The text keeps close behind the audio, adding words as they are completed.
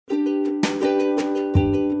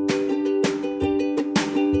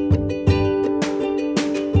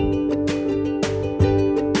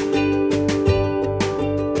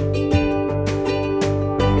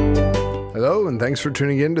thanks for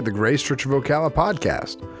tuning in to the Grace Church of Ocala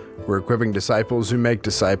podcast. We're equipping disciples who make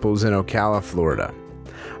disciples in Ocala, Florida.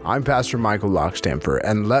 I'm Pastor Michael Lockstamper,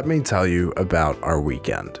 and let me tell you about our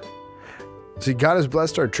weekend. See, God has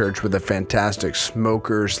blessed our church with a fantastic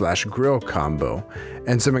smoker/grill combo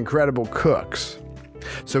and some incredible cooks.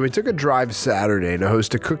 So we took a drive Saturday to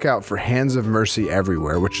host a cookout for Hands of Mercy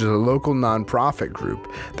Everywhere, which is a local nonprofit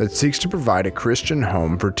group that seeks to provide a Christian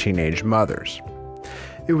home for teenage mothers.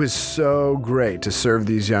 It was so great to serve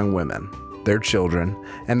these young women, their children,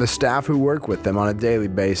 and the staff who work with them on a daily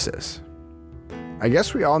basis. I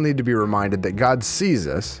guess we all need to be reminded that God sees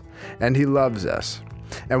us and He loves us.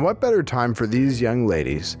 And what better time for these young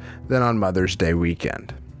ladies than on Mother's Day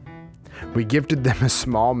weekend? We gifted them a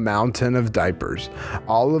small mountain of diapers,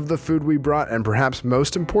 all of the food we brought, and perhaps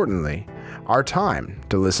most importantly, our time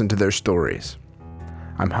to listen to their stories.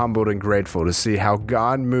 I'm humbled and grateful to see how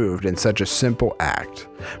God moved in such a simple act.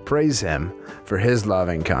 Praise Him for His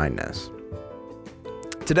loving kindness.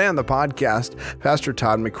 Today on the podcast, Pastor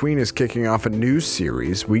Todd McQueen is kicking off a new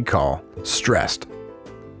series we call Stressed.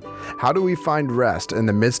 How do we find rest in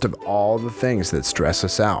the midst of all the things that stress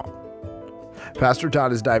us out? Pastor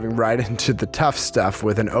Todd is diving right into the tough stuff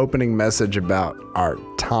with an opening message about our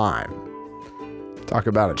time. Talk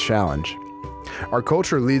about a challenge. Our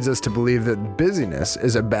culture leads us to believe that busyness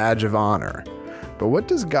is a badge of honor. But what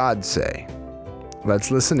does God say? Let's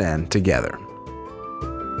listen in together.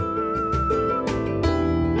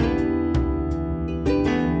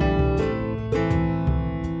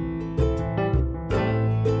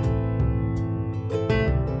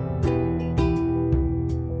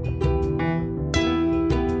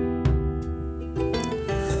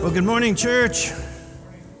 Well, good morning, church.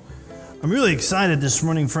 I'm really excited this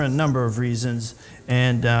morning for a number of reasons,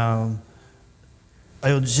 and I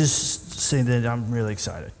will just say that I'm really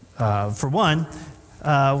excited. For one,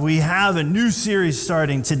 we have a new series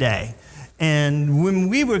starting today, and when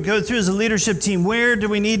we would go through as a leadership team, where do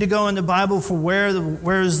we need to go in the Bible for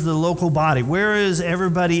where is the local body? Where is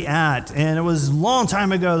everybody at? And it was a long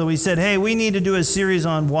time ago that we said, hey, we need to do a series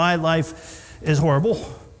on why life is horrible.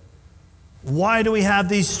 Why do we have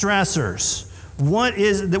these stressors? What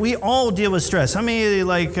is that we all deal with stress? How many,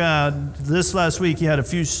 this last week, you had a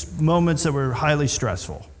few moments that were highly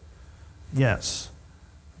stressful? Yes,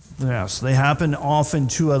 they happen often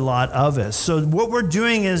to a lot of us. So what we're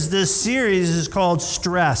doing is this series is called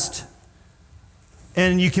Stressed.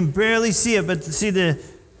 And you can barely see it, but see the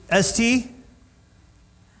ST?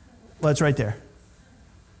 Well, it's right there.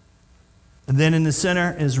 And then in the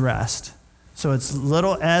center is rest. So it's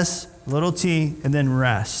little s, little t, and then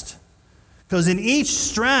rest. Because in each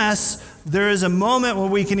stress, there is a moment where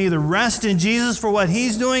we can either rest in Jesus for what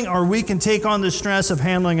He's doing, or we can take on the stress of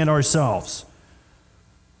handling it ourselves.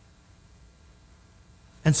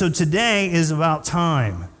 And so today is about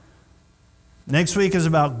time. Next week is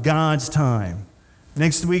about God's time.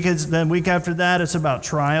 Next week, the week after that, it's about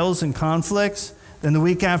trials and conflicts. Then the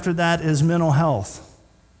week after that is mental health.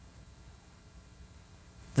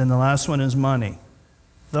 Then the last one is money.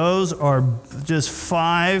 Those are just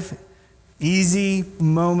 5 easy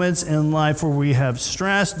moments in life where we have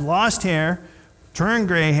stressed, lost hair, turned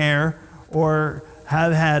gray hair, or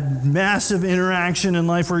have had massive interaction in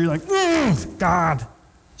life where you're like, God.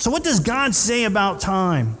 So what does God say about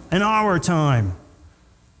time and our time?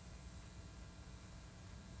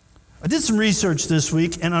 I did some research this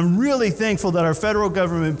week, and I'm really thankful that our federal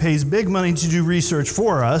government pays big money to do research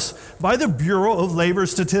for us by the Bureau of Labor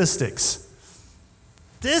Statistics.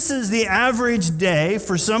 This is the average day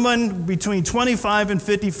for someone between 25 and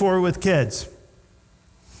 54 with kids.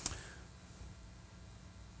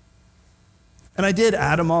 And I did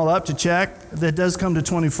add them all up to check. That does come to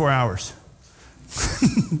 24 hours.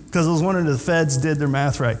 Because I was wondering if the feds did their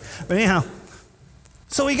math right. But anyhow,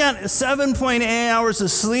 so we got 7.8 hours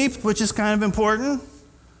of sleep, which is kind of important.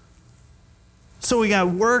 So we got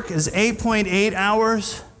work is 8.8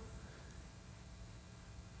 hours.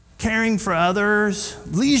 Caring for others,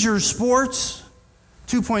 leisure sports,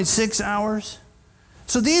 2.6 hours.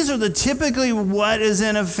 So these are typically what is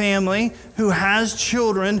in a family who has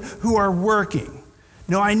children who are working.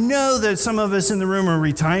 Now I know that some of us in the room are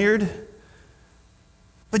retired,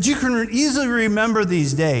 but you can easily remember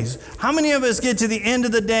these days. How many of us get to the end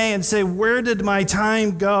of the day and say, where did my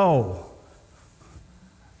time go?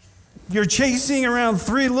 You're chasing around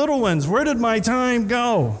 3 little ones. Where did my time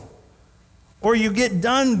go? Or you get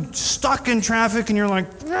done stuck in traffic and you're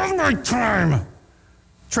like, where's my time?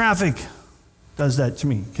 Traffic does that to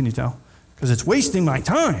me, can you tell? Because it's wasting my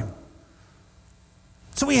time.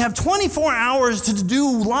 So we have 24 hours to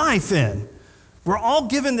do life in. We're all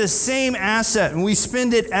given this same asset, and we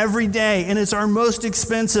spend it every day, and it's our most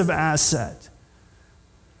expensive asset.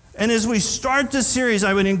 And as we start this series,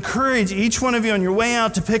 I would encourage each one of you on your way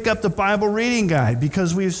out to pick up the Bible reading guide,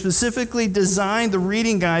 because we've specifically designed the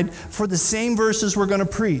reading guide for the same verses we're going to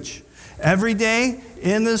preach. Every day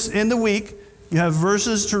in the week, you have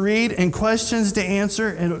verses to read and questions to answer,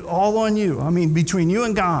 and all on you. I mean, between you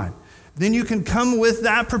and God. Then you can come with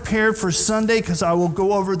that prepared for Sunday, because I will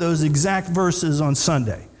go over those exact verses on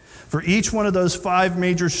Sunday for each one of those 5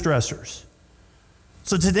 major stressors.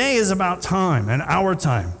 So today is about time and our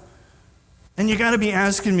time. And you got to be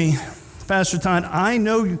asking me, Pastor Todd, I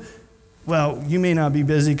know you may not be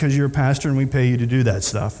busy because you're a pastor and we pay you to do that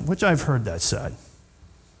stuff, which I've heard that said.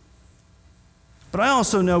 But I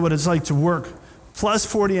also know what it's like to work plus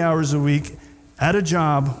 40 hours a week at a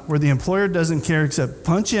job where the employer doesn't care except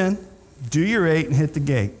punch in, do your 8, and hit the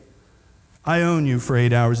gate. I own you for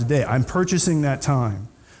 8 hours a day. I'm purchasing that time.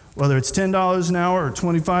 Whether it's $10 an hour or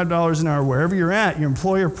 $25 an hour, wherever you're at, your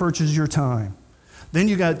employer purchases your time. Then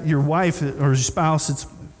you got your wife or your spouse that's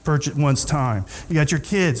purchased one's time. You got your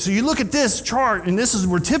kids. So you look at this chart, and this is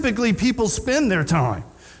where typically people spend their time.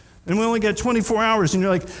 And we only get 24 hours, and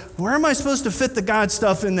you're like, where am I supposed to fit the God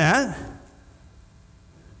stuff in that?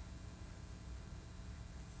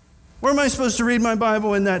 Where am I supposed to read my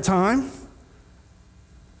Bible in that time?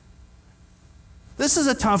 This is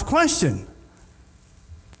a tough question.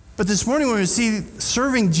 But this morning we're going to see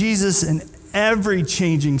serving Jesus in every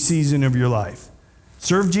changing season of your life.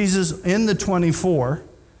 Serve Jesus in the 24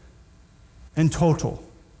 in total.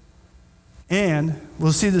 And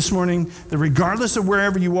we'll see this morning that regardless of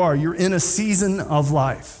wherever you are, you're in a season of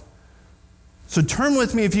life. So turn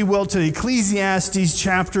with me, if you will, to Ecclesiastes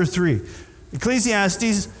chapter 3.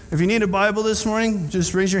 Ecclesiastes, if you need a Bible this morning,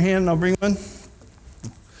 just raise your hand and I'll bring one.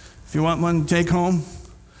 If you want one to take home.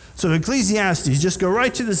 So Ecclesiastes, just go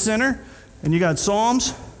right to the center, and you got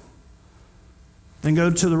Psalms. Then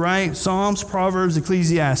go to the right, Psalms, Proverbs,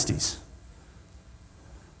 Ecclesiastes.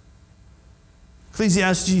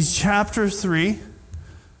 Ecclesiastes chapter 3,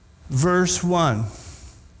 verse 1.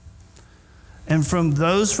 And from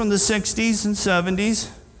those from the 60s and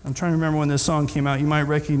 70s, I'm trying to remember when this song came out, you might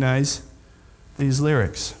recognize these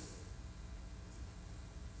lyrics.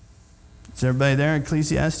 Is everybody there?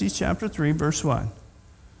 Ecclesiastes chapter 3, verse 1.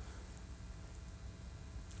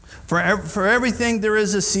 For everything there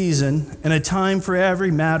is a season, and a time for every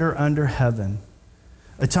matter under heaven.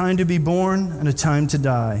 A time to be born and a time to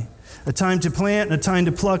die. A time to plant and a time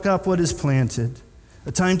to pluck up what is planted.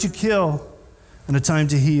 A time to kill and a time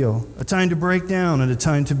to heal. A time to break down and a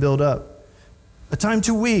time to build up. A time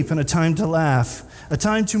to weep and a time to laugh. A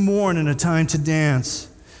time to mourn and a time to dance.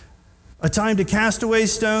 A time to cast away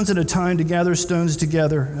stones and a time to gather stones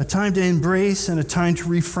together. A time to embrace and a time to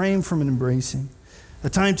refrain from embracing. A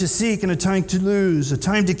time to seek and a time to lose. A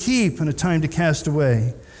time to keep and a time to cast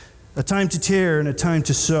away. A time to tear and a time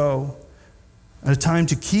to sow. A time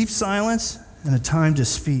to keep silence and a time to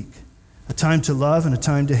speak. A time to love and a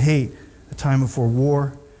time to hate. A time for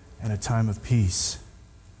war and a time of peace.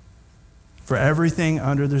 For everything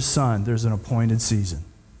under the sun, there's an appointed season.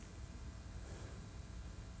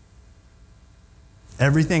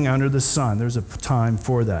 Everything under the sun, there's a time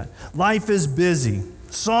for that. Life is busy.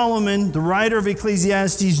 Solomon, the writer of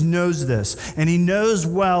Ecclesiastes, knows this, and he knows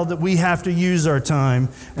well that we have to use our time,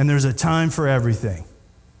 and there's a time for everything.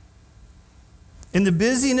 In the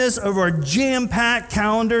busyness of our jam-packed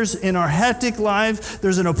calendars, in our hectic lives,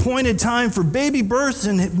 there's an appointed time for baby births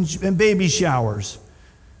and baby showers.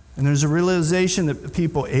 And there's a realization that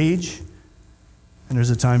people age, and there's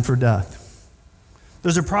a time for death.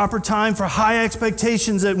 There's a proper time for high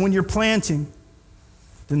expectations that when you're planting,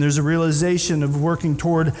 then there's a realization of working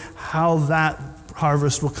toward how that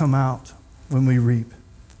harvest will come out when we reap.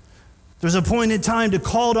 There's a appointed time to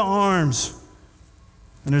call to arms.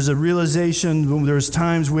 And there's a realization when there's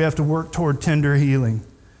times we have to work toward tender healing.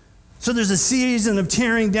 So there's a season of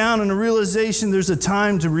tearing down and a realization there's a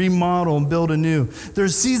time to remodel and build anew.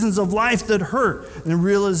 There's seasons of life that hurt and a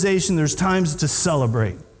realization there's times to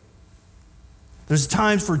celebrate. There's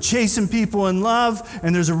times for chasing people in love,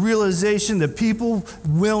 and there's a realization that people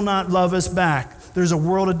will not love us back. There's a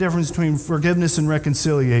world of difference between forgiveness and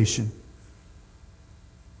reconciliation.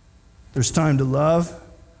 There's time to love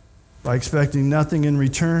by expecting nothing in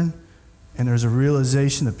return, and there's a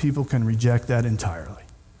realization that people can reject that entirely.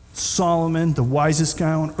 Solomon, the wisest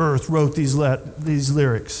guy on earth, wrote these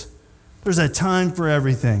lyrics. There's a time for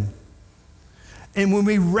everything. And when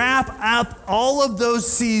we wrap up all of those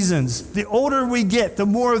seasons, the older we get, the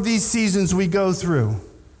more of these seasons we go through.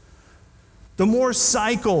 The more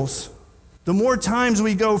cycles, the The more times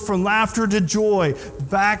we go from laughter to joy,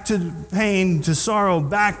 back to pain to sorrow,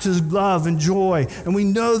 back to love and joy, and we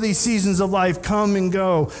know these seasons of life come and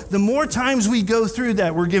go, the more times we go through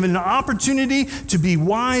that, we're given an opportunity to be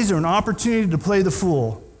wise or an opportunity to play the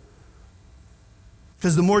fool.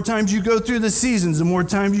 Because the more times you go through the seasons, the more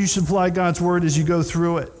times you supply God's word as you go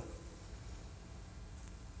through it.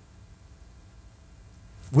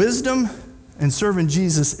 Wisdom and serving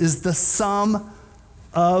Jesus is the sum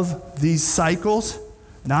of these cycles,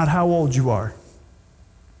 not how old you are.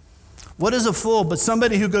 What is a fool but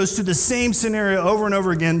somebody who goes through the same scenario over and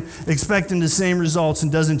over again, expecting the same results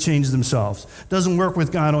and doesn't change themselves, doesn't work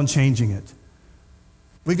with God on changing it?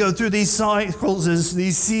 We go through these cycles,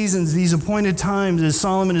 these seasons, these appointed times, as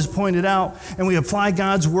Solomon has pointed out, and we apply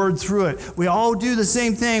God's word through it. We all do the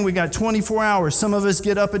same thing. We got 24 hours. Some of us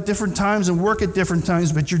get up at different times and work at different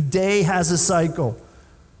times, but your day has a cycle.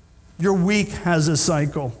 Your week has a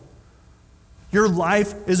cycle. Your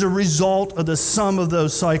life is a result of the sum of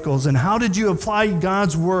those cycles. And how did you apply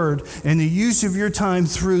God's word and the use of your time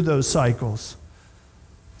through those cycles?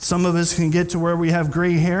 Some of us can get to where we have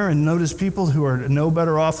gray hair and notice people who are no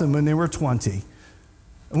better off than when they were 20.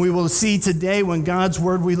 And we will see today when God's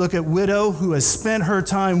word, we look at widow who has spent her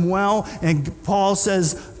time well, and Paul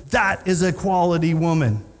says that is a quality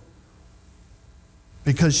woman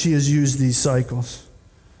because she has used these cycles.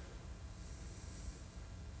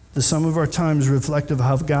 The sum of our time is reflective of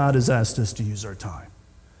how God has asked us to use our time.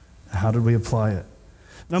 How did we apply it?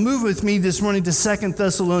 Now move with me this morning to 2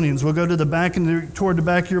 Thessalonians. We'll go to the back and toward the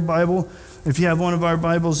back of your Bible. If you have one of our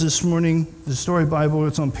Bibles this morning, the Story Bible,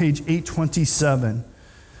 it's on page 827.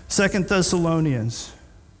 2 Thessalonians.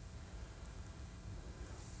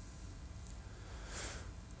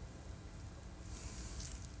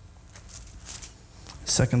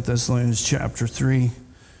 Second Thessalonians chapter 3,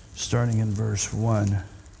 starting in verse 1.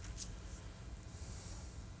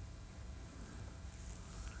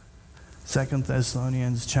 2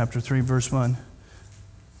 Thessalonians chapter 3, verse 1.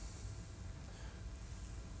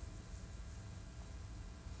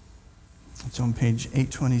 It's on page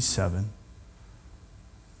 827.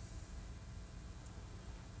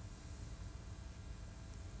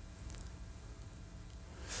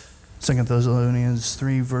 Second Thessalonians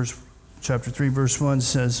chapter 3, verse 1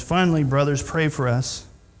 says, "Finally, brothers, pray for us,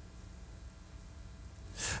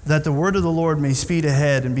 that the word of the Lord may speed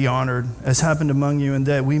ahead and be honored, as happened among you, and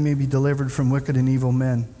that we may be delivered from wicked and evil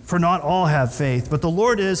men. For not all have faith, but the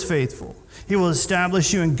Lord is faithful. He will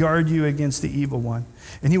establish you and guard you against the evil one.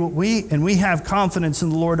 And we have confidence in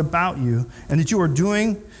the Lord about you, and that you are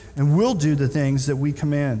doing and will do the things that we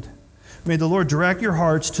command. May the Lord direct your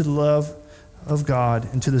hearts to the love of God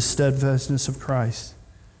and to the steadfastness of Christ."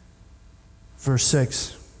 Verse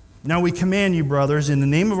 6. "Now we command you, brothers, in the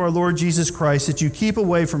name of our Lord Jesus Christ, that you keep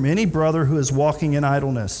away from any brother who is walking in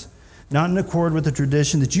idleness, not in accord with the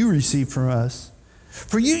tradition that you received from us.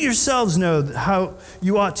 For you yourselves know how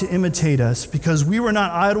you ought to imitate us, because we were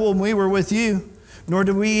not idle when we were with you, nor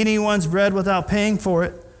did we eat anyone's bread without paying for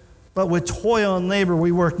it. But with toil and labor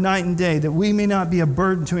we work night and day, that we may not be a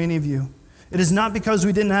burden to any of you. It is not because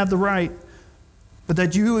we didn't have the right, but to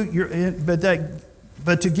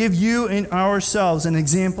give you and ourselves an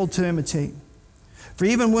example to imitate. For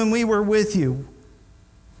even when we were with you,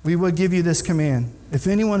 we would give you this command: if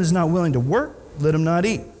anyone is not willing to work, let him not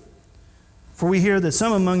eat. For we hear that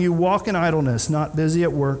some among you walk in idleness, not busy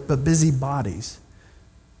at work, but busy bodies.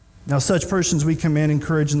 Now such persons we command and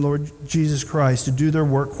encourage in the Lord Jesus Christ to do their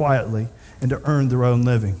work quietly and to earn their own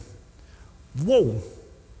living." Whoa!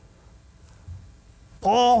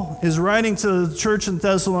 Paul is writing to the church in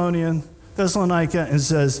Thessalonica and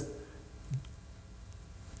says,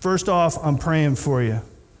 first off, I'm praying for you.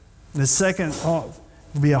 And the second will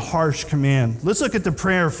be a harsh command. Let's look at the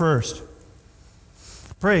prayer first.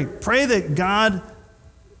 Pray that God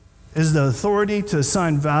is the authority to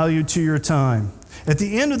assign value to your time. At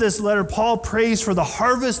the end of this letter, Paul prays for the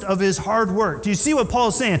harvest of his hard work. Do you see what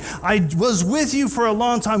Paul's saying? I was with you for a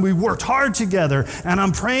long time. We worked hard together, and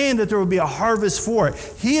I'm praying that there will be a harvest for it.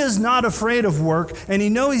 He is not afraid of work, and he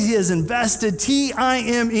knows he has invested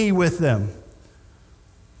time with them.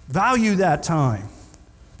 Value that time.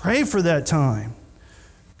 Pray for that time.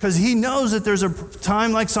 Because he knows that there's a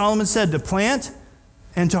time, like Solomon said, to plant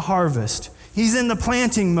and to harvest. He's in the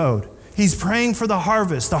planting mode. He's praying for the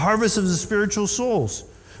harvest of the spiritual souls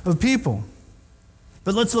of people.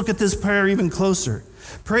 But let's look at this prayer even closer.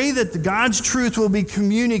 Pray that God's truth will be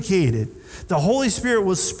communicated. The Holy Spirit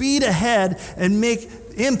will speed ahead and make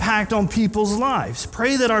impact on people's lives.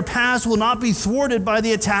 Pray that our paths will not be thwarted by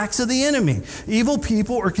the attacks of the enemy, evil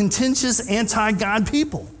people, or contentious anti-God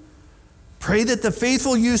people. Pray that the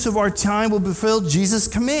faithful use of our time will fulfill Jesus'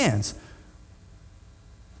 commands.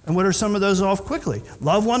 And what are some of those off quickly?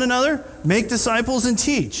 Love one another, make disciples, and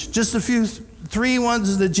teach. Just a few, 3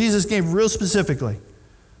 ones that Jesus gave real specifically.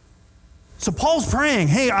 So Paul's praying,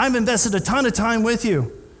 hey, I've invested a ton of time with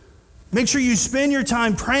you. Make sure you spend your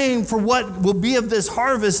time praying for what will be of this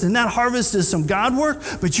harvest, and that harvest is some God work,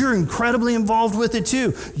 but you're incredibly involved with it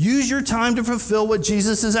too. Use your time to fulfill what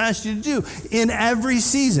Jesus has asked you to do in every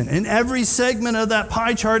season, in every segment of that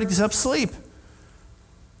pie chart except sleep,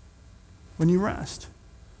 when you rest.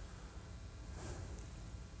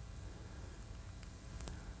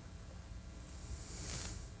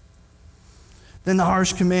 Then the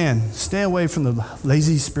harsh command, stay away from the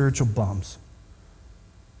lazy spiritual bums.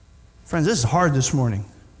 Friends, this is hard this morning.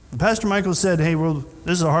 Pastor Michael said, hey, well,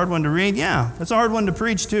 this is a hard one to read. Yeah, it's a hard one to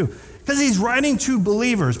preach too. Because he's writing to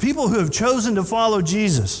believers, people who have chosen to follow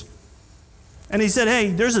Jesus. And he said, hey,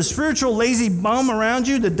 there's a spiritual lazy bum around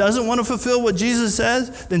you that doesn't want to fulfill what Jesus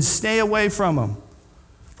says, then stay away from him.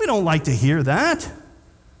 We don't like to hear that.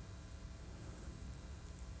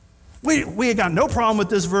 We got no problem with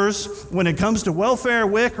this verse when it comes to welfare,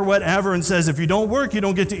 WIC, or whatever, and says if you don't work, you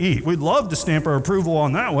don't get to eat. We'd love to stamp our approval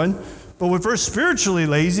on that one. But if we're spiritually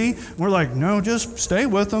lazy, we're like, no, just stay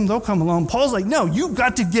with them. They'll come along. Paul's like, no, you've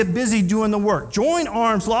got to get busy doing the work. Join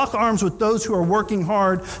arms, lock arms with those who are working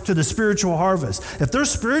hard to the spiritual harvest. If they're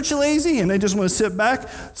spiritually lazy and they just want to sit back,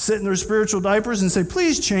 sit in their spiritual diapers and say,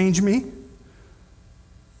 please change me.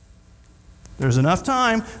 There's enough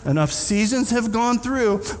time, enough seasons have gone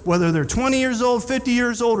through, whether they're 20 years old, 50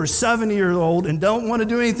 years old, or 70 years old and don't want to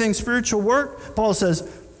do anything spiritual work. Paul says,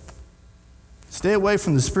 stay away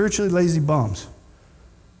from the spiritually lazy bums.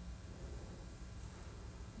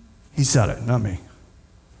 He said it, not me.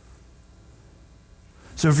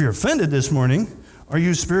 So if you're offended this morning, are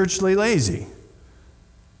you spiritually lazy?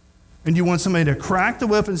 And you want somebody to crack the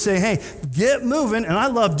whip and say, hey, get moving. And I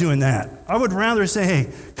love doing that. I would rather say,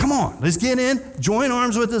 hey, come on, let's get in, join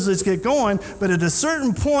arms with us, let's get going. But at a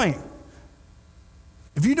certain point,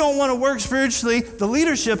 if you don't want to work spiritually, the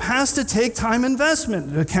leadership has to take time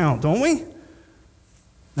investment account, don't we?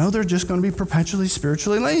 No, they're just going to be perpetually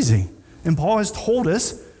spiritually lazy. And Paul has told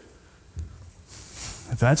us,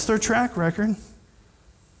 if that's their track record,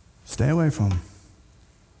 stay away from them.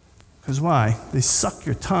 Because why? They suck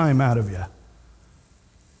your time out of you.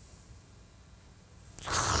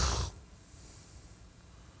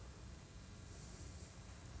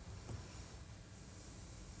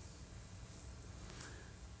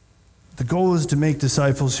 The goal is to make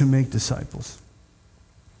disciples who make disciples.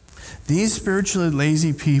 These spiritually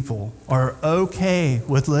lazy people are okay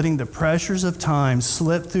with letting the pressures of time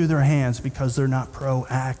slip through their hands because they're not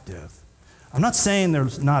proactive. I'm not saying they're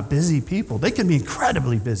not busy people. They can be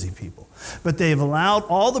incredibly busy people. But they've allowed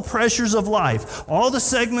all the pressures of life, all the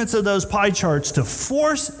segments of those pie charts to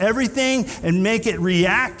force everything and make it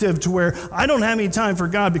reactive to where I don't have any time for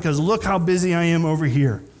God because look how busy I am over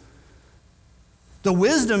here. The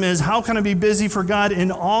wisdom is, how can I be busy for God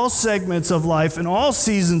in all segments of life, in all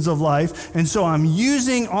seasons of life? And so I'm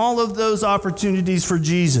using all of those opportunities for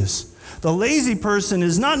Jesus. The lazy person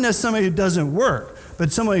is not necessarily somebody who doesn't work,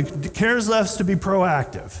 but somebody who cares less to be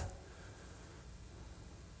proactive.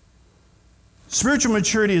 Spiritual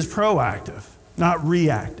maturity is proactive, not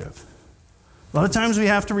reactive. A lot of times we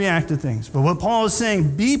have to react to things. But what Paul is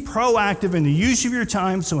saying, be proactive in the use of your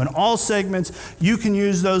time, so in all segments, you can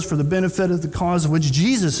use those for the benefit of the cause of which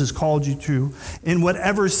Jesus has called you to in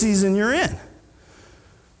whatever season you're in.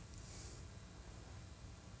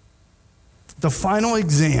 The final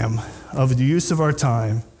exam of the use of our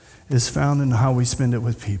time is found in how we spend it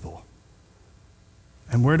with people.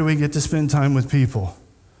 And where do we get to spend time with people?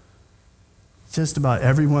 Just about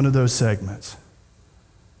every one of those segments.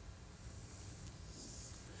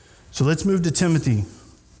 So let's move to Timothy.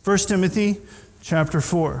 1 Timothy chapter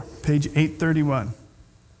 4, page 831.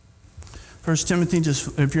 1 Timothy,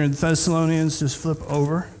 just if you're in Thessalonians, just flip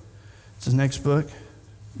over. It's the next book.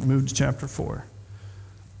 Move to chapter 4.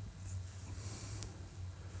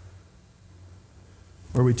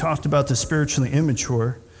 Where we talked about the spiritually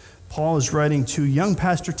immature, Paul is writing to young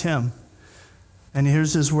Pastor Tim. And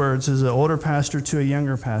here's his words as an older pastor to a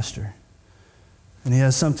younger pastor. And he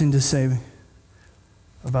has something to say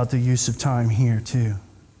about the use of time here too.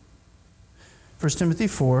 1 Timothy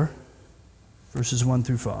 4, verses 1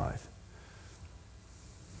 through 5.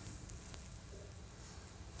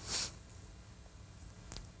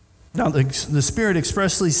 Now, the Spirit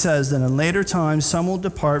expressly says that in later times some will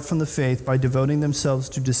depart from the faith by devoting themselves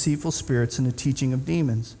to deceitful spirits and the teaching of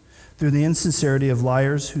demons, through the insincerity of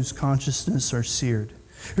liars whose consciences are seared.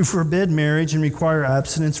 who forbid marriage and require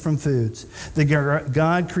abstinence from foods that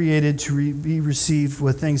God created to be received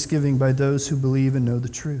with thanksgiving by those who believe and know the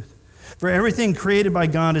truth. For everything created by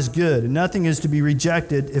God is good, and nothing is to be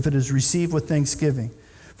rejected if it is received with thanksgiving,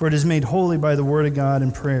 for it is made holy by the word of God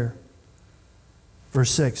and prayer.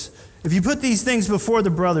 Verse 6, if you put these things before the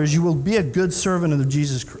brothers, you will be a good servant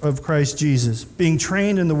of Christ Jesus, being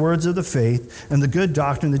trained in the words of the faith and the good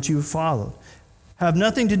doctrine that you have followed. Have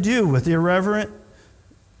nothing to do with irreverent,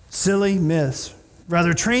 silly myths.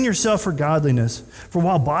 Rather, train yourself for godliness. For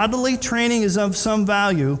while bodily training is of some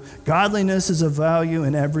value, godliness is of value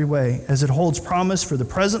in every way, as it holds promise for the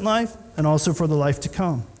present life and also for the life to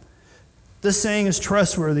come. This saying is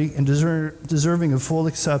trustworthy and deserving of full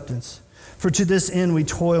acceptance. For to this end we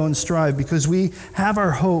toil and strive, because we have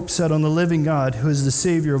our hope set on the living God, who is the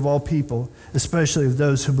Savior of all people, especially of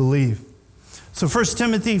those who believe. So 1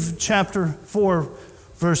 Timothy chapter 4,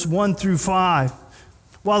 verse 1 through 5.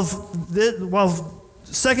 While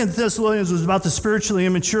 2 Thessalonians was about the spiritually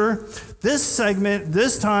immature, this segment,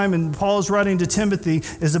 this time in Paul's writing to Timothy,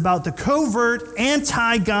 is about the covert,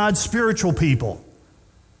 anti-God spiritual people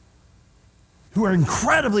who are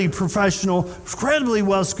incredibly professional, incredibly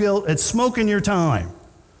well-skilled at smoking your time.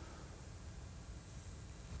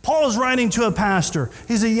 Paul is writing to a pastor.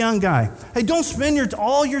 He's a young guy. Hey, don't spend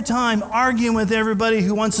all your time arguing with everybody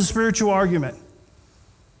who wants a spiritual argument.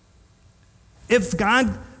 If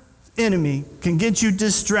God's enemy can get you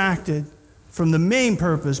distracted from the main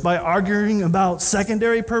purpose by arguing about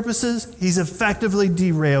secondary purposes, he's effectively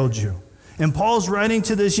derailed you. And Paul's writing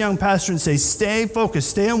to this young pastor and says, stay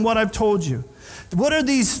focused, stay on what I've told you. What are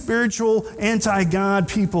these spiritual anti-God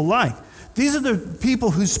people like? These are the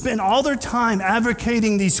people who spend all their time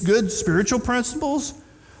advocating these good spiritual principles.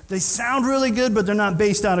 They sound really good, but they're not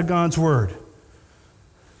based out of God's word.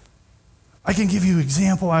 I can give you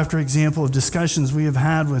example after example of discussions we have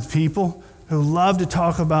had with people who love to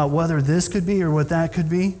talk about whether this could be or what that could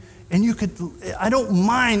be. And I don't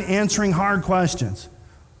mind answering hard questions.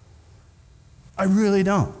 I really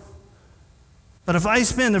don't. But if I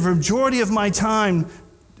spend the majority of my time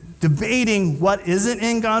debating what isn't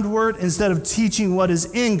in God's word instead of teaching what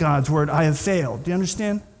is in God's word, I have failed. Do you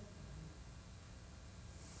understand?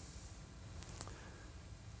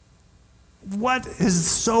 What is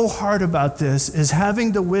so hard about this is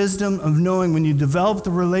having the wisdom of knowing when you develop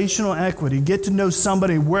the relational equity, get to know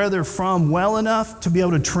somebody where they're from well enough to be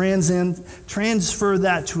able to transfer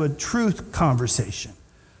that to a truth conversation.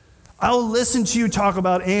 I'll listen to you talk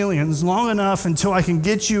about aliens long enough until I can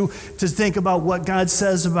get you to think about what God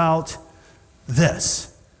says about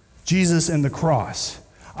this, Jesus and the cross.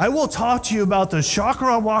 I will talk to you about the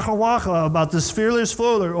chakra waka waka, about the sphereless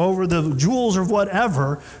floater over the jewels or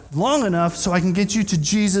whatever, long enough so I can get you to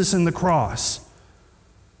Jesus and the cross.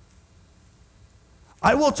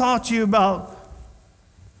 I will talk to you about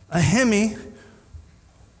a Hemi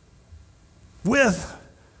with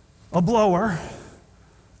a blower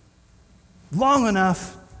long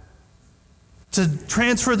enough to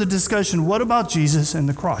transfer the discussion, what about Jesus and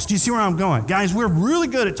the cross? Do you see where I'm going? Guys, we're really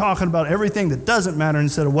good at talking about everything that doesn't matter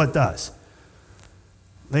instead of what does.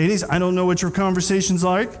 Ladies, I don't know what your conversation's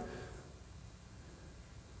like,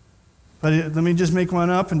 but let me just make one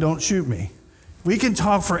up and don't shoot me. We can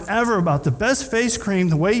talk forever about the best face cream,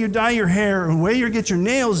 the way you dye your hair, and the way you get your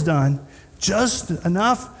nails done, just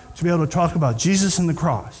enough to be able to talk about Jesus and the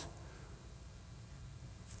cross.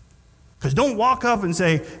 Because don't walk up and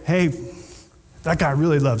say, hey, that guy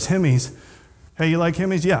really loves Hemis. Hey, you like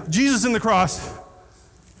Hemis? Yeah. Jesus and the cross.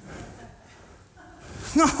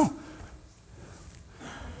 No.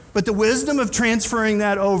 But the wisdom of transferring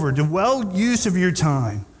that over, the well use of your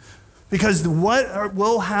time. Because what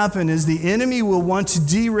will happen is the enemy will want to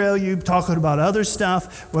derail you talking about other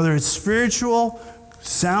stuff, whether it's spiritual,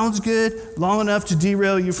 sounds good, long enough to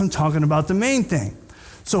derail you from talking about the main thing.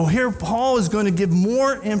 So here Paul is going to give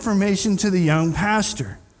more information to the young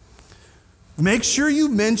pastor. Make sure you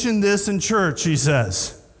mention this in church, he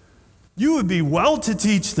says. You would be well to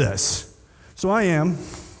teach this. So I am.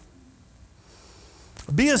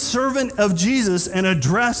 Be a servant of Jesus and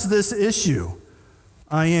address this issue.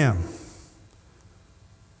 I am.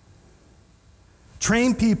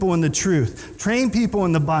 Train people in the truth. Train people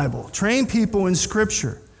in the Bible. Train people in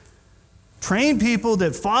Scripture. Train people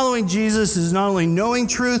that following Jesus is not only knowing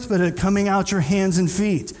truth, but it coming out your hands and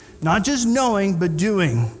feet. Not just knowing, but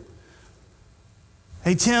doing.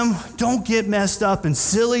 Hey, Tim, don't get messed up in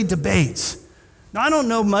silly debates. Now, I don't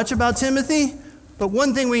know much about Timothy, but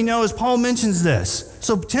one thing we know is Paul mentions this.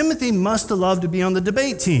 So Timothy must have loved to be on the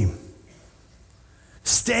debate team.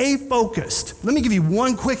 Stay focused. Let me give you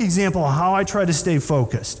one quick example of how I try to stay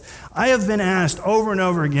focused. I have been asked over and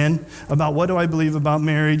over again about what do I believe about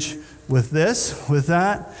marriage with this, with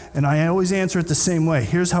that, and I always answer it the same way.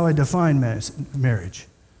 Here's how I define marriage.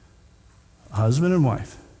 Husband and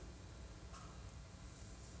wife.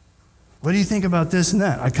 What do you think about this and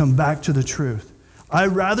that? I come back to the truth. I'd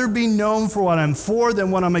rather be known for what I'm for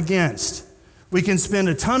than what I'm against. We can spend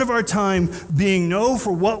a ton of our time being known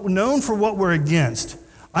for what we're against.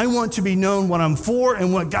 I want to be known what I'm for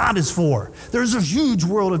and what God is for. There's a huge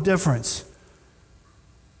world of difference.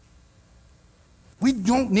 We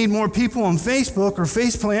don't need more people on Facebook or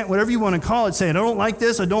Faceplant, whatever you want to call it, saying, I don't like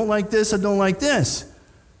this, I don't like this, I don't like this.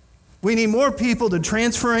 We need more people to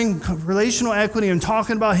transferring relational equity and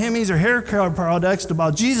talking about Hemis or hair care products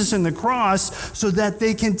about Jesus and the cross so that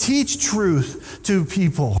they can teach truth to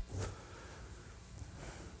people.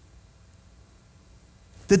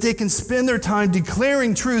 That they can spend their time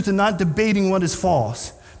declaring truth and not debating what is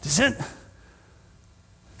false. Does it?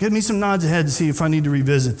 Give me some nods ahead to see if I need to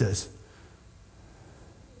revisit this.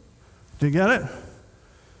 Do you get it?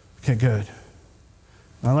 Okay, good.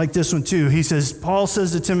 I like this one too. Paul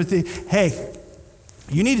says to Timothy, hey,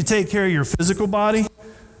 you need to take care of your physical body,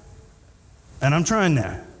 and I'm trying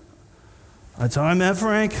that. That's how I met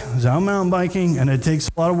Frank. I was out mountain biking, and it takes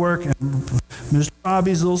a lot of work, and Mr.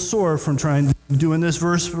 Robbie's a little sore from doing this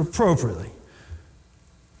verse appropriately.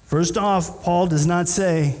 First off, Paul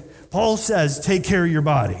says, take care of your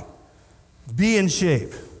body. Be in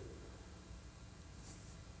shape.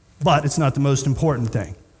 But it's not the most important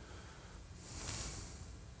thing.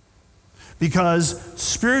 Because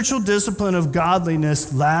spiritual discipline of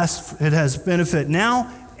godliness it has benefit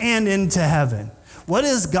now and into heaven. What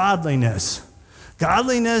is godliness?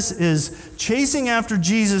 Godliness is chasing after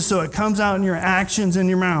Jesus so it comes out in your actions and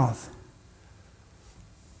your mouth.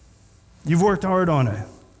 You've worked hard on it.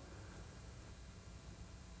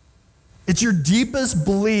 It's your deepest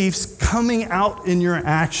beliefs coming out in your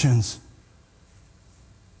actions.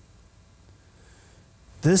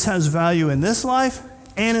 This has value in this life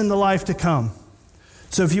and in the life to come.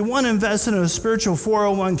 So if you want to invest in a spiritual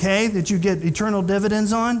 401k that you get eternal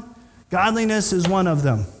dividends on, godliness is one of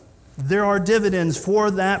them. There are dividends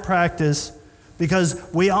for that practice because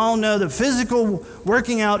we all know that physical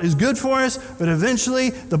working out is good for us, but eventually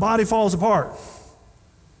the body falls apart.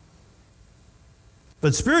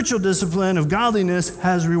 But spiritual discipline of godliness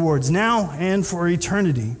has rewards now and for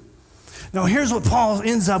eternity. Now here's what Paul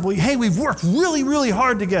ends up with. Hey, we've worked really, really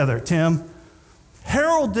hard together, Tim.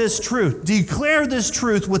 Herald this truth. Declare this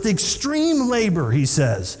truth with extreme labor, he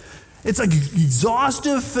says. It's like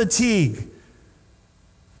exhaustive fatigue.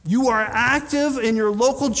 You are active in your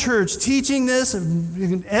local church, teaching this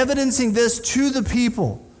and evidencing this to the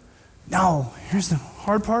people. Now, here's the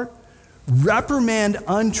hard part. Reprimand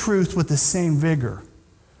untruth with the same vigor.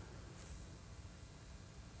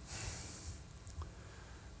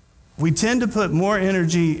 We tend to put more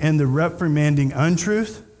energy in the reprimanding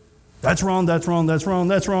untruth. That's wrong, that's wrong, that's wrong,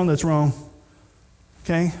 that's wrong, that's wrong.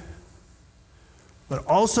 Okay? But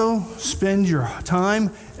also spend your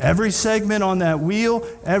time, every segment on that wheel,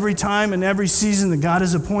 every time and every season that God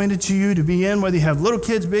has appointed to you to be in, whether you have little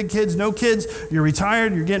kids, big kids, no kids, you're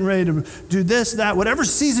retired, you're getting ready to do this, that, whatever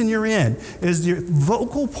season you're in, is your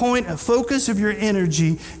focal point, focus of your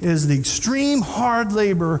energy is the extreme hard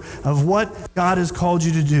labor of what God has called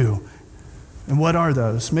you to do. And what are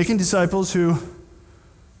those? Making disciples who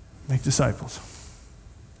make disciples.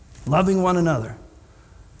 Loving one another.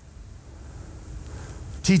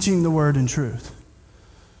 Teaching the word in truth.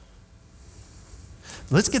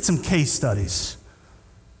 Let's get some case studies.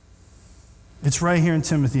 It's right here in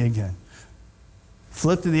Timothy again.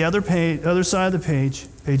 Flip to the other side of the page,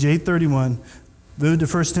 page 831. Move to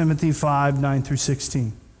 1 Timothy 5, 9 through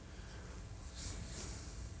 16.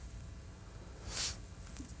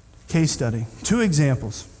 Case study. 2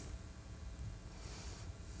 examples.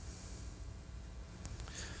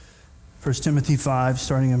 1 Timothy 5,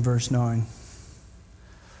 starting in verse 9.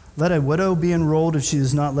 Let a widow be enrolled if she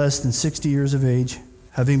is not less than 60 years of age,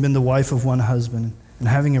 having been the wife of one husband, and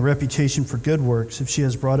having a reputation for good works, if she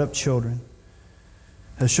has brought up children,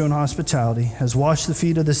 has shown hospitality, has washed the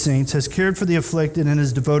feet of the saints, has cared for the afflicted, and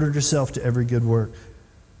has devoted herself to every good work.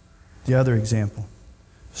 The other example,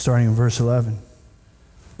 starting in verse 11.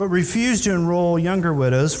 But refuse to enroll younger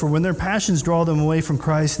widows, for when their passions draw them away from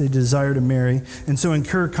Christ, they desire to marry, and so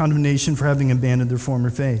incur condemnation for having abandoned their former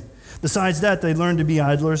faith. Besides that, they learn to be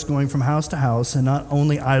idlers, going from house to house, and not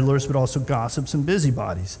only idlers, but also gossips and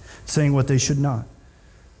busybodies, saying what they should not.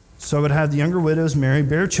 So I would have the younger widows marry,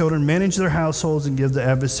 bear children, manage their households, and give the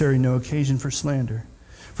adversary no occasion for slander.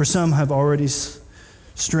 For some have already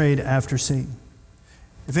strayed after Satan.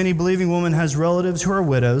 If any believing woman has relatives who are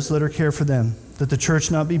widows, let her care for them, that the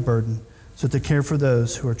church not be burdened, so that they care for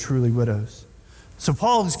those who are truly widows. So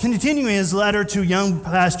Paul is continuing his letter to young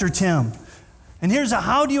Pastor Tim. And here's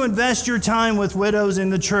how do you invest your time with widows in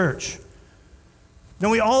the church? Now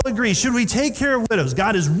we all agree, should we take care of widows?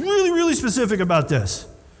 God is really, really specific about this.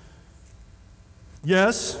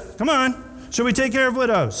 Yes, come on. Should we take care of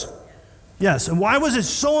widows? Yes. And why was it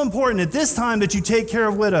so important at this time that you take care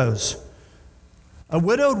of widows? A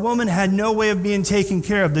widowed woman had no way of being taken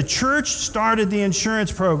care of. The church started the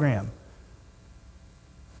insurance program.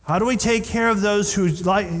 How do we take care of those who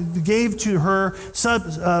gave to her,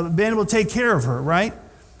 being able to take care of her, right?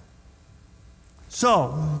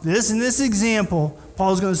 So, in this example,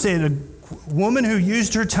 Paul's going to say a woman who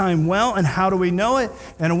used her time well, and how do we know it?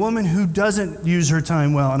 And a woman who doesn't use her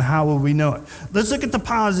time well, and how will we know it? Let's look at the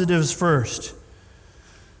positives first.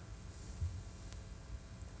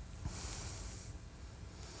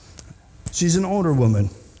 She's an older woman.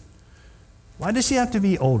 Why does she have to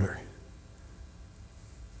be older?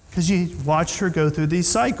 Because you watched her go through these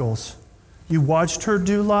cycles. You watched her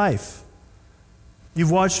do life.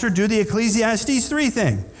 You've watched her do the Ecclesiastes 3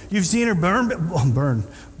 thing. You've seen her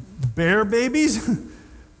bear babies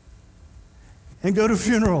and go to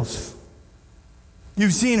funerals.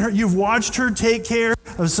 You've watched her take care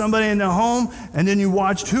of somebody in the home, and then you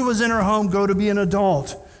watched who was in her home go to be an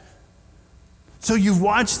adult. So you've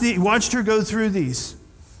watched her go through these.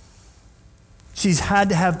 She's had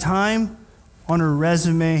to have time on her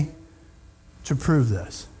resume to prove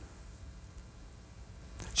this.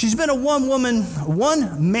 She's been a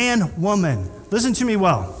one-man woman. Listen to me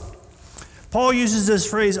well. Paul uses this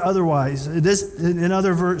phrase in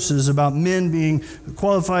other verses about men being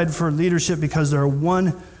qualified for leadership because they're a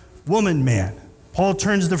one-woman man. Paul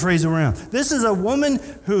turns the phrase around. This is a woman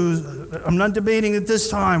who, I'm not debating at this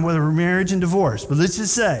time whether marriage and divorce, but let's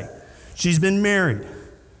just say she's been married.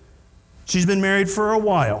 She's been married for a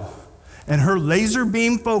while. And her laser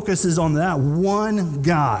beam focus is on that one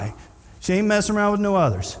guy. She ain't messing around with no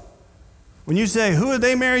others. When you say, who are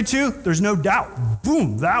they married to? There's no doubt.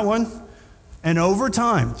 Boom, that one. And over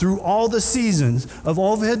time, through all the seasons of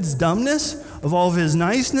all of his dumbness, of all of his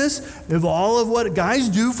niceness, of all of what guys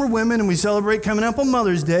do for women, and we celebrate coming up on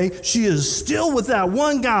Mother's Day, she is still with that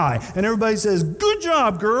one guy. And everybody says, good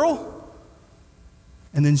job, girl.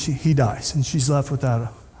 And then he dies, and she's left without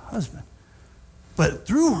a husband. But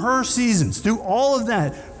through her seasons, through all of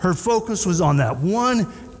that, her focus was on that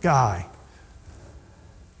one guy.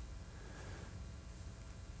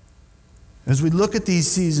 As we look at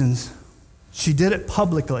these seasons, she did it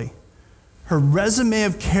publicly. Her resume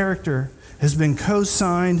of character has been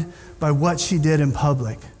co-signed by what she did in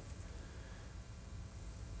public.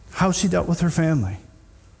 How she dealt with her family.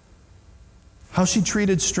 How she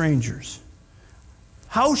treated strangers.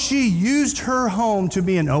 How she used her home to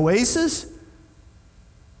be an oasis.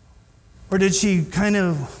 Or did she kind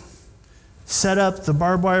of set up the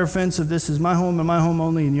barbed wire fence of this is my home and my home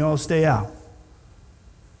only and you all stay out?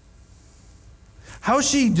 How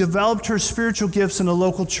she developed her spiritual gifts in a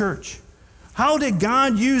local church. How did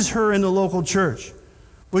God use her in the local church?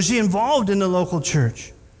 Was she involved in the local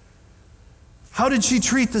church? How did she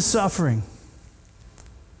treat the suffering?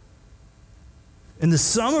 And the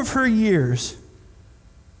sum of her years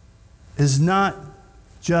is not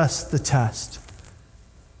just the test.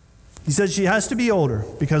 He said she has to be older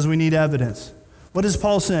because we need evidence. What is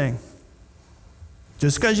Paul saying?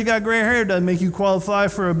 Just because you got gray hair doesn't make you qualify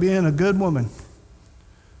for being a good woman.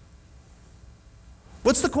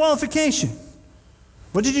 What's the qualification?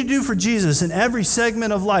 What did you do for Jesus in every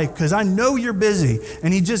segment of life? Because I know you're busy.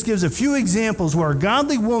 And he just gives a few examples where a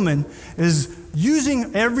godly woman is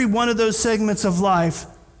using every one of those segments of life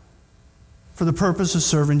for the purpose of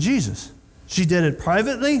serving Jesus. She did it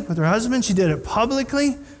privately with her husband. She did it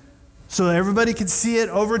publicly so that everybody could see it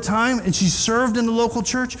over time. And she served in the local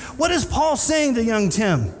church. What is Paul saying to young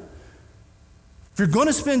Tim? If you're going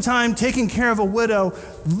to spend time taking care of a widow,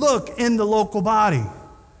 look in the local body.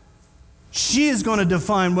 She is going to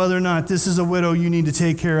define whether or not this is a widow you need to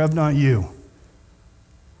take care of, not you.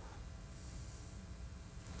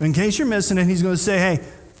 In case you're missing it, he's going to say, hey,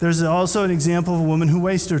 there's also an example of a woman who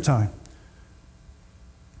wastes her time.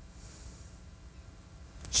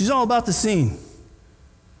 She's all about the scene.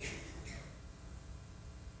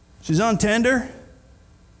 She's on Tinder.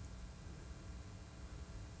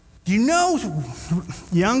 Do you know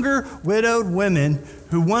younger widowed women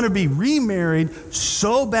who want to be remarried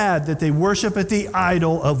so bad that they worship at the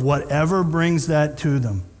idol of whatever brings that to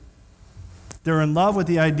them? They're in love with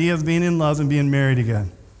the idea of being in love and being married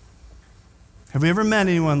again. Have you ever met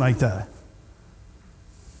anyone like that?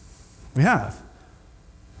 We have.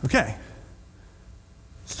 Okay.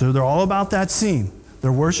 So they're all about that scene.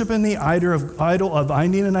 They're worshiping the idol of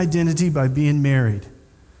finding an identity by being married.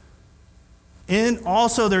 And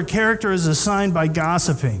also their character is assigned by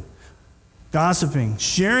gossiping. Gossiping.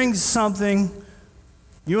 Sharing something.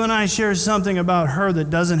 You and I share something about her that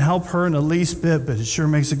doesn't help her in the least bit, but it sure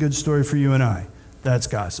makes a good story for you and I. That's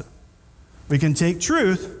gossip. We can take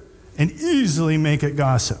truth and easily make it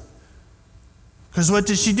gossip. Because what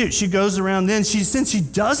does she do? She goes around then, since she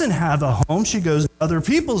doesn't have a home, she goes to other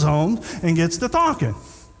people's homes and gets to talking.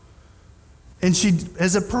 And she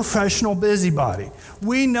is a professional busybody.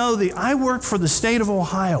 We know I worked for the state of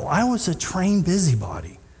Ohio. I was a trained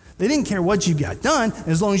busybody. They didn't care what you got done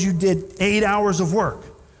as long as you did 8 hours of work.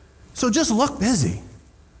 So just look busy.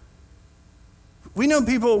 We know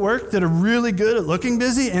people at work that are really good at looking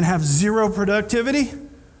busy and have zero productivity.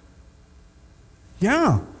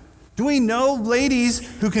 Yeah. Do we know ladies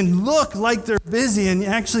who can look like they're busy and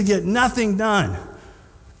actually get nothing done?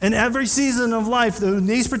 In every season of life,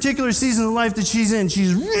 these particular seasons of life that she's in,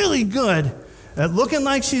 she's really good at looking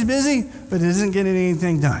like she's busy, but isn't getting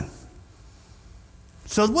anything done.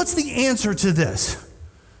 So what's the answer to this?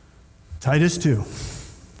 Titus 2.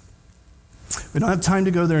 We don't have time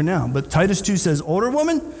to go there now, but Titus 2 says, older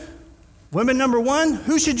woman number 1,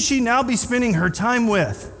 who should she now be spending her time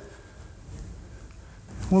with?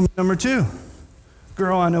 Woman number 2,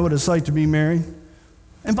 girl, I know what it's like to be married.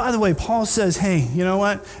 And by the way, Paul says, hey, you know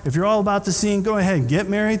what? If you're all about the scene, go ahead and get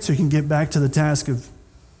married so you can get back to the task of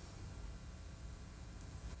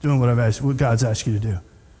doing what God's asked you to do.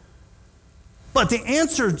 But the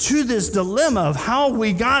answer to this dilemma of how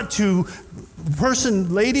we got to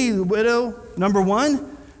lady, widow, number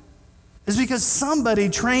 1, is because somebody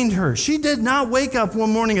trained her. She did not wake up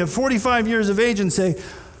one morning at 45 years of age and say,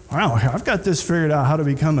 wow, I've got this figured out how to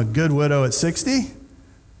become a good widow at 60.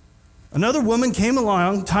 Another woman came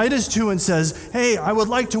along, Titus 2, and says, hey, I would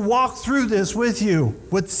like to walk through this with you,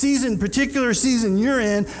 what particular season you're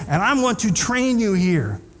in, and I want to train you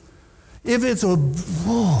here. If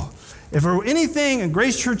anything in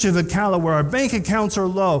Grace Church of Ocala where our bank accounts are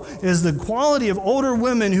low, is the quality of older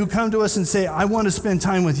women who come to us and say, I want to spend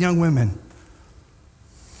time with young women.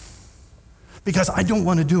 Because I don't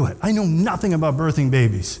want to do it. I know nothing about birthing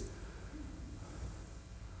babies.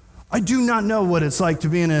 I do not know what it's like to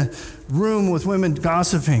be in a room with women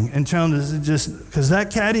gossiping and trying to because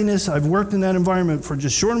that cattiness, I've worked in that environment for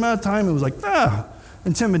just a short amount of time. It was like,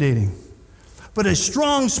 intimidating. But a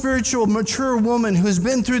strong, spiritual, mature woman who's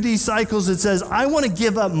been through these cycles that says, I want to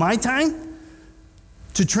give up my time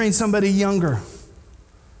to train somebody younger.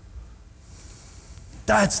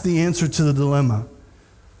 That's the answer to the dilemma.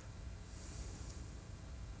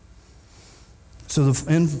 So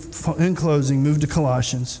in closing, move to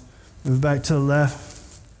Colossians. Move back to the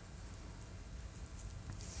left.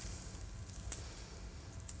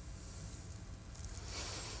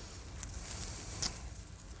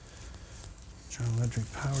 General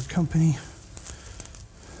Electric Power Company.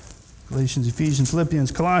 Galatians, Ephesians,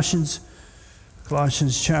 Philippians, Colossians.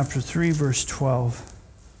 Colossians chapter 3, verse 12.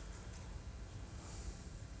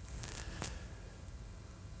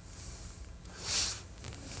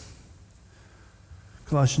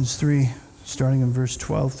 Colossians 3, starting in verse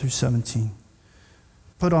 12 through 17.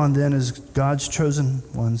 Put on then as God's chosen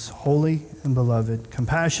ones, holy and beloved,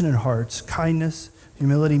 compassionate hearts, kindness,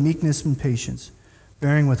 humility, meekness, and patience,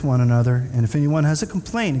 bearing with one another. And if anyone has a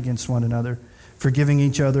complaint against one another, forgiving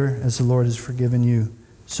each other as the Lord has forgiven you,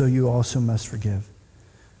 so you also must forgive.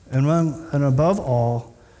 And above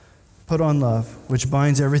all, put on love, which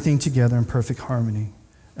binds everything together in perfect harmony.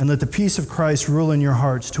 And let the peace of Christ rule in your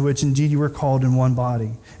hearts, to which indeed you were called in one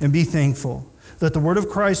body. And be thankful. Let the word of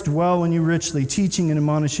Christ dwell in you richly, teaching and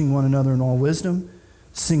admonishing one another in all wisdom,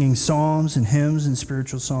 singing psalms and hymns and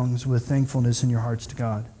spiritual songs with thankfulness in your hearts to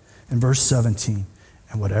God. And verse 17,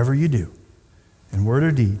 and whatever you do, in word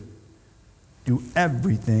or deed, do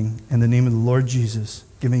everything in the name of the Lord Jesus,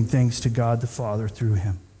 giving thanks to God the Father through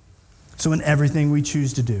him. So in everything we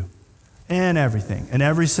choose to do, in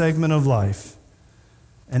every segment of life,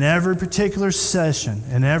 in every particular session,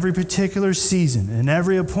 in every particular season, in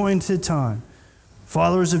every appointed time,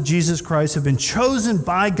 followers of Jesus Christ have been chosen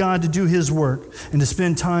by God to do his work and to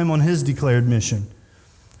spend time on his declared mission.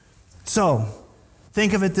 So,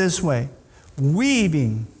 think of it this way.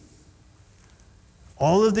 Weaving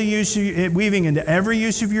into every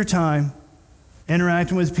use of your time,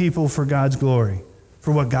 interacting with people for God's glory,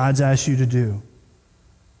 for what God's asked you to do.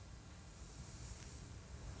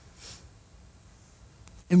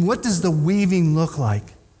 And what does the weaving look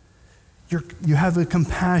like? You have a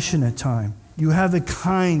compassionate time. You have a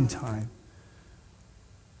kind time.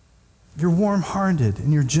 You're warm-hearted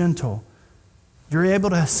and you're gentle. You're able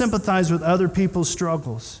to sympathize with other people's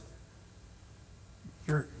struggles.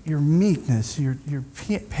 Your meekness, your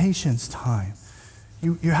patience time.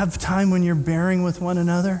 You have time when you're bearing with one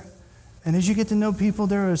another. And as you get to know people,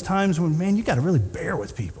 there are times when, man, you got to really bear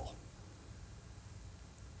with people.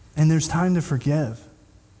 And there's time to forgive.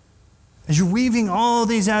 As you're weaving all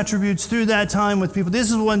these attributes through that time with people,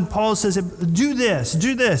 this is when Paul says, do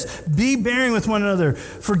this, be bearing with one another,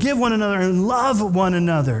 forgive one another, and love one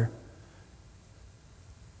another.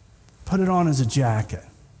 Put it on as a jacket.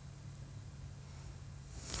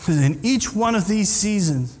 Because in each one of these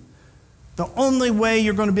seasons, the only way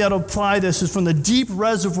you're going to be able to apply this is from the deep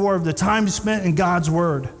reservoir of the time spent in God's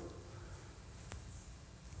Word.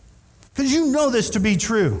 Because you know this to be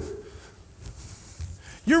true.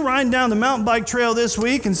 You're riding down the mountain bike trail this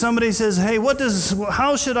week and somebody says, hey,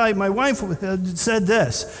 how should I, my wife said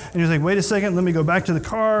this. And you're like, wait a second, let me go back to the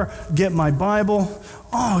car, get my Bible.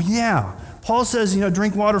 Oh yeah, Paul says,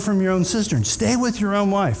 drink water from your own cistern. Stay with your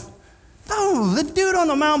own wife. No, the dude on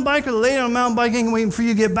the mountain bike or the lady on the mountain bike ain't waiting for you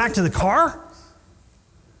to get back to the car.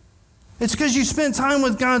 It's because you spend time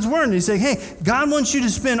with God's Word. And you say, hey, God wants you to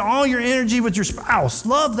spend all your energy with your spouse.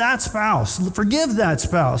 Love that spouse. Forgive that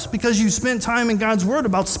spouse because you spent time in God's Word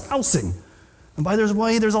about spousing. And by there's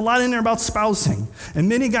a lot in there about spousing. And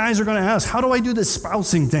many guys are going to ask, how do I do this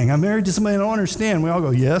spousing thing? I'm married to somebody I don't understand. We all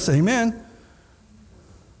go, yes, amen.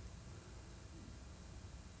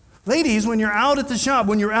 Ladies, when you're out at the shop,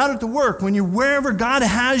 when you're out at the work, when you're wherever God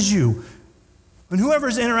has you, when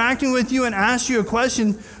whoever's interacting with you and asks you a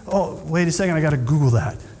question, oh, wait a second, I got to Google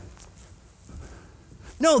that.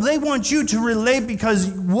 No, they want you to relate because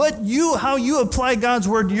how you apply God's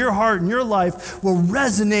Word to your heart and your life will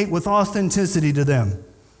resonate with authenticity to them.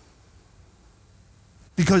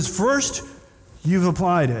 Because first, you've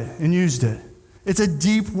applied it and used it. It's a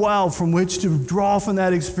deep well from which to draw from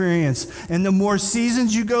that experience. And the more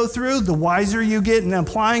seasons you go through, the wiser you get in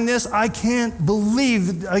applying this. I can't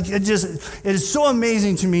believe, it is so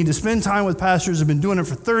amazing to me to spend time with pastors who have been doing it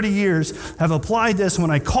for 30 years, have applied this. When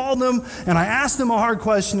I call them and I ask them a hard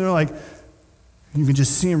question, they're like, you can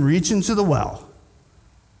just see them reach into the well.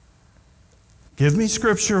 Give me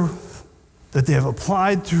scripture that they have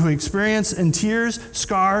applied through experience and tears,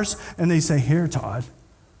 scars, and they say, here, Todd.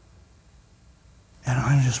 And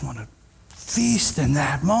I just want to feast in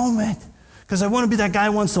that moment because I want to be that guy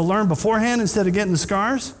who wants to learn beforehand instead of getting the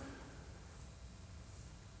scars.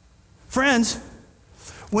 Friends,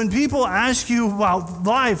 when people ask you about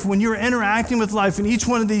life, when you're interacting with life in each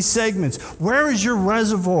one of these segments, where is your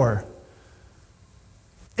reservoir?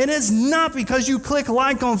 And it's not because you click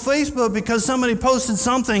like on Facebook because somebody posted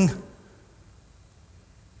something.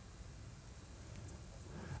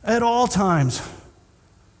 At all times.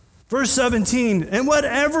 Verse 17, and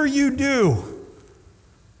whatever you do,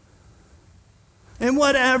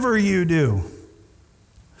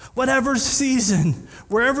 whatever season,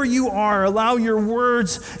 wherever you are, allow your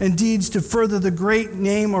words and deeds to further the great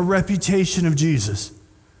name or reputation of Jesus.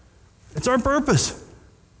 It's our purpose.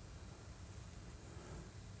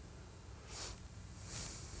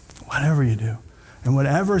 Whatever you do, in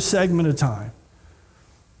whatever segment of time,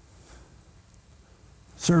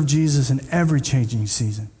 serve Jesus in every changing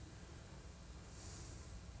season.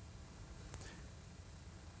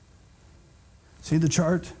 See the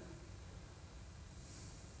chart?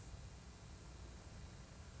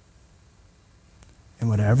 And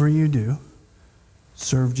whatever you do,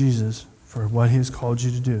 serve Jesus for what He has called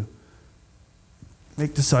you to do.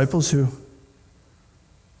 Make disciples who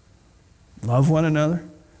love one another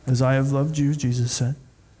as I have loved you, Jesus said,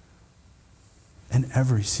 in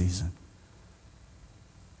every season.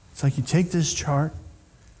 It's like you take this chart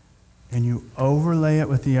and you overlay it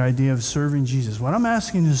with the idea of serving Jesus. What I'm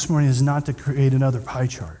asking you this morning is not to create another pie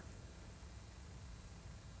chart.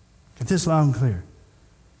 Get this loud and clear.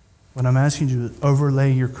 What I'm asking you to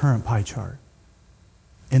overlay your current pie chart.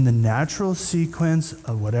 In the natural sequence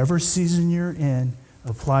of whatever season you're in,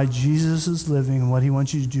 apply Jesus' living and what He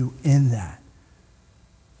wants you to do in that.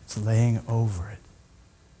 It's laying over it.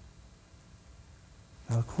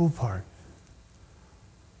 Now the cool part.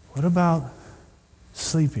 What about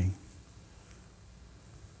sleeping?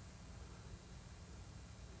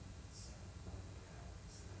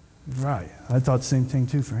 Right. I thought the same thing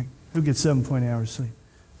too, Frank. Who gets 7.8 hours sleep?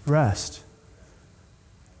 Rest.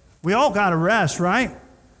 We all got to rest, right?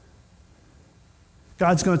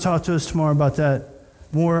 God's going to talk to us tomorrow about that,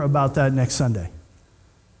 more about that next Sunday.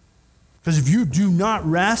 Because if you do not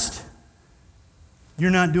rest,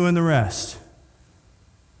 you're not doing the rest.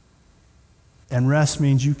 And rest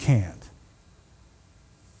means you can't.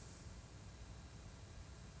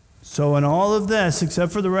 So in all of this,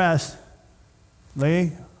 except for the rest,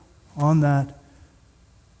 lay on that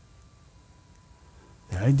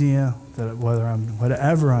the idea that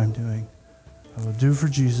whatever I'm doing, I will do for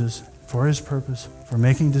Jesus, for his purpose, for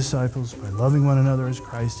making disciples, by loving one another as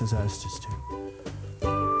Christ has asked us to.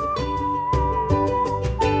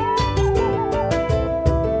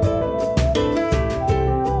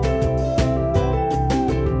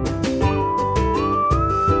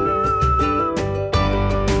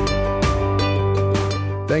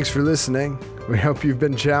 Thanks for listening. We hope you've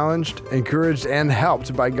been challenged, encouraged, and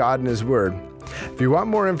helped by God and his word. If you want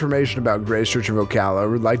more information about Grace Church of Ocala or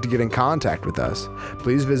would like to get in contact with us,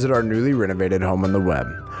 please visit our newly renovated home on the web,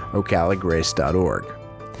 ocalagrace.org.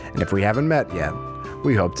 And if we haven't met yet,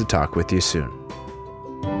 we hope to talk with you soon.